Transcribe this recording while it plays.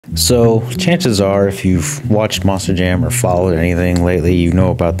So chances are, if you've watched Monster Jam or followed anything lately, you know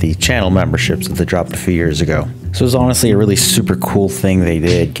about the channel memberships that they dropped a few years ago. So it was honestly a really super cool thing they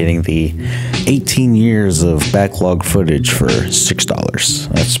did, getting the 18 years of backlog footage for $6.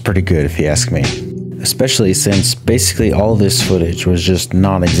 That's pretty good if you ask me. Especially since basically all this footage was just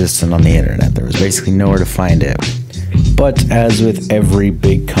non-existent on the internet. There was basically nowhere to find it. But as with every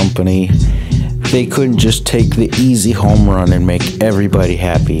big company, they couldn't just take the easy home run and make everybody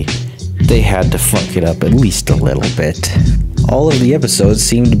happy. They had to fuck it up at least a little bit. All of the episodes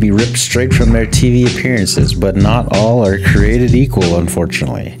seem to be ripped straight from their TV appearances, but not all are created equal,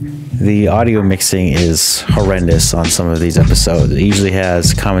 unfortunately. The audio mixing is horrendous on some of these episodes. It usually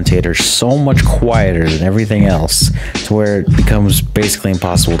has commentators so much quieter than everything else to where it becomes basically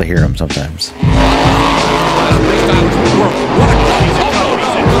impossible to hear them sometimes.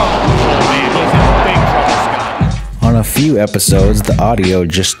 On a few episodes, the audio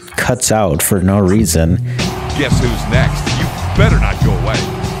just cuts out for no reason. Guess who's next? You better not go away.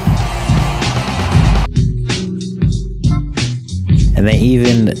 And they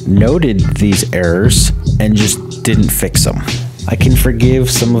even noted these errors and just didn't fix them. I can forgive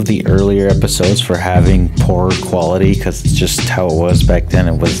some of the earlier episodes for having poor quality because it's just how it was back then.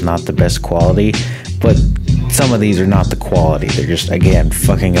 It was not the best quality, but some of these are not the quality. They're just, again,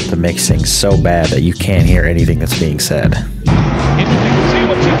 fucking up the mixing so bad that you can't hear anything that's being said. Interesting to see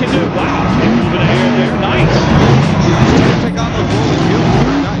what she can do. Wow, moving ahead there, nice. Take on those rolling hills.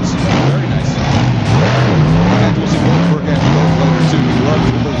 Very nice. Very nice. And we'll see Goldberg after those later too. He loves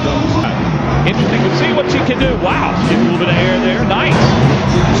those doubles. Interesting to see what she can do. Wow, she's moving ahead there, nice.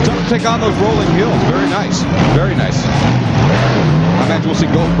 It's tough to take on those rolling hills. Very nice. Very nice. I imagine we'll see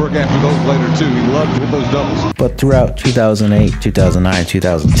Goldberg after those later too. He loved those doubles. But throughout 2008, 2009,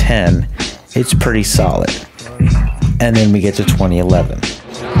 2010, it's pretty solid. And then we get to 2011.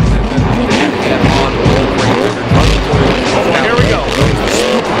 Here we go.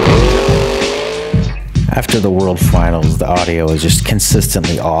 After the World Finals, the audio is just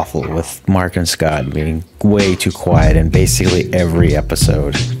consistently awful, with Mark and Scott being way too quiet in basically every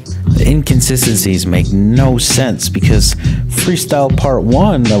episode. The inconsistencies make no sense because Freestyle Part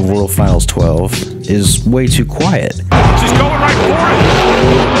 1 of World Finals 12 is way too quiet. She's going right for it.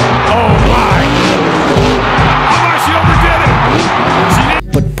 Oh my! She overdid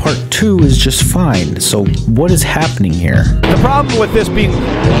it. But Part 2 is just fine, so what is happening here? The problem with this being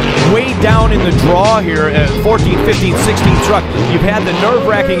way down in the draw here at 14, 15, 16 truck, you've had the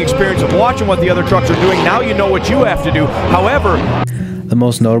nerve-wracking experience of watching what the other trucks are doing. Now you know what you have to do. However, the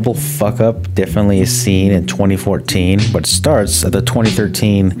most notable fuck-up definitely is seen in 2014, but starts at the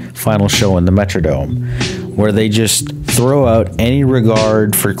 2013 final show in the Metrodome, where they just throw out any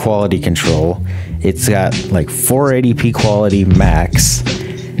regard for quality control. It's got like 480p quality max,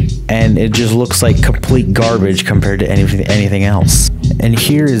 and it just looks like complete garbage compared to anything else. And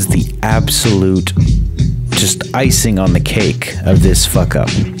here is the absolute just icing on the cake of this fuck-up.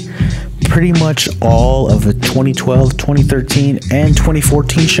 Pretty much all of the 2012, 2013, and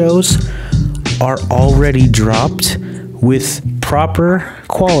 2014 shows are already dropped with proper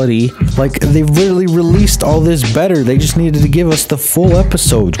quality. Like, they've literally released all this better. They just needed to give us the full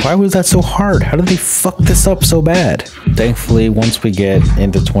episode. Why was that so hard? How did they fuck this up so bad? Thankfully, once we get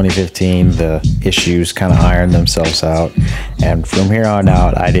into 2015, the issues kind of iron themselves out. And from here on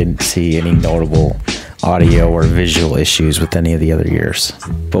out, I didn't see any notable audio or visual issues with any of the other years.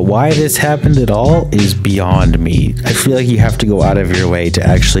 But why this happened at all is beyond me. I feel like you have to go out of your way to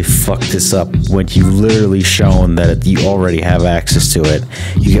actually fuck this up when you've literally shown that you already have access to it.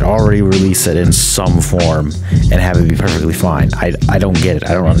 You can already release it in some form and have it be perfectly fine. I don't get it.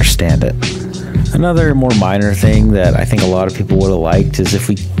 I don't understand it. Another more minor thing that I think a lot of people would have liked is if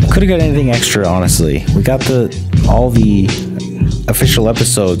we could have got anything extra, honestly. We got all the official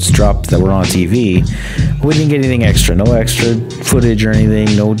episodes dropped that were on TV. We didn't get anything extra. No extra footage or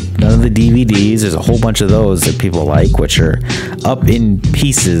anything. None of the DVDs. There's a whole bunch of those that people like, which are up in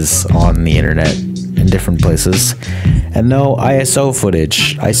pieces on the internet in different places. And no ISO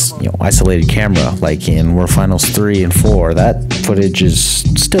footage, isolated camera, like in World Finals 3 and 4. That footage is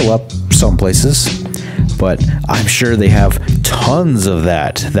still up some places, but I'm sure they have tons of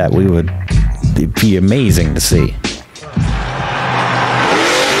that would be amazing to see.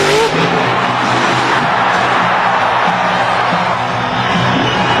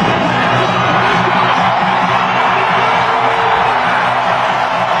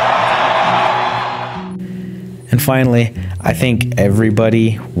 And finally, I think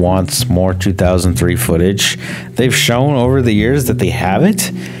everybody wants more 2003 footage. They've shown over the years that they have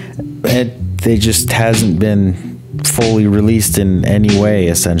it, and they just hasn't been fully released in any way.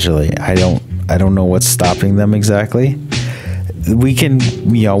 Essentially, I don't know what's stopping them exactly. We can,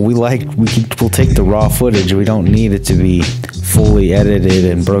 we'll take the raw footage. We don't need it to be fully edited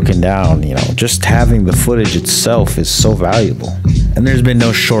and broken down. Just having the footage itself is so valuable. And there's been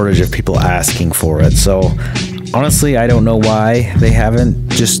no shortage of people asking for it. So honestly, I don't know why they haven't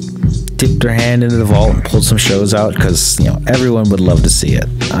just dipped their hand into the vault and pulled some shows out, because everyone would love to see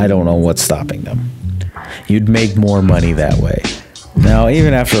it. I don't know what's stopping them. You'd make more money that way. Now,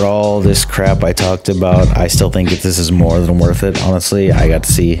 even after all this crap I talked about, I still think that this is more than worth it. Honestly, I got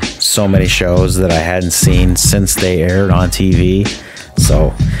to see so many shows that I hadn't seen since they aired on TV.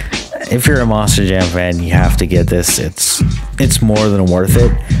 So if you're a Monster Jam fan, you have to get this. It's more than worth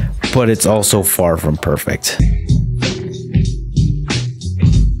it, but it's also far from perfect.